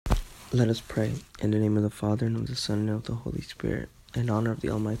Let us pray. In the name of the Father, and of the Son, and of the Holy Spirit. In honor of the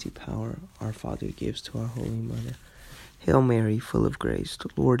almighty power our Father gives to our Holy Mother. Hail Mary, full of grace, the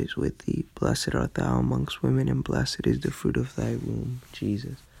Lord is with thee. Blessed art thou amongst women, and blessed is the fruit of thy womb,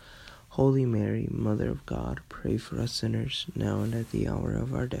 Jesus. Holy Mary, Mother of God, pray for us sinners, now and at the hour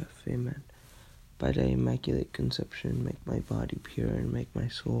of our death. Amen. By thy immaculate conception, make my body pure, and make my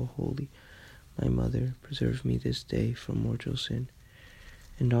soul holy. My Mother, preserve me this day from mortal sin.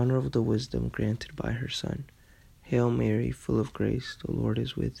 In honor of the wisdom granted by her Son. Hail Mary, full of grace, the Lord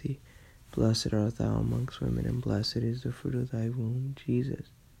is with thee. Blessed art thou amongst women, and blessed is the fruit of thy womb, Jesus.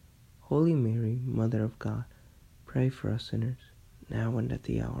 Holy Mary, Mother of God, pray for us sinners, now and at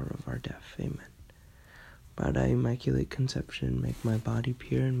the hour of our death. Amen. By thy immaculate conception, make my body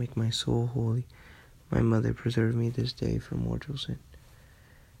pure, and make my soul holy. My Mother, preserve me this day from mortal sin.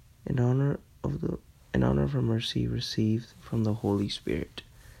 In honor of her mercy received from the Holy Spirit.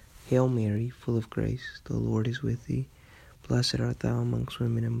 Hail Mary, full of grace, the Lord is with thee. Blessed art thou amongst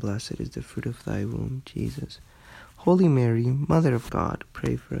women, and blessed is the fruit of thy womb, Jesus. Holy Mary, Mother of God,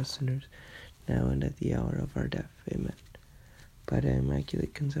 pray for us sinners, now and at the hour of our death. Amen. By thy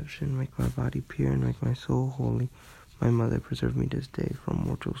immaculate conception, make my body pure, and make my soul holy. My Mother, preserve me this day from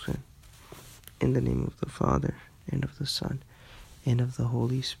mortal sin. In the name of the Father, and of the Son, and of the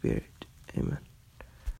Holy Spirit. Amen.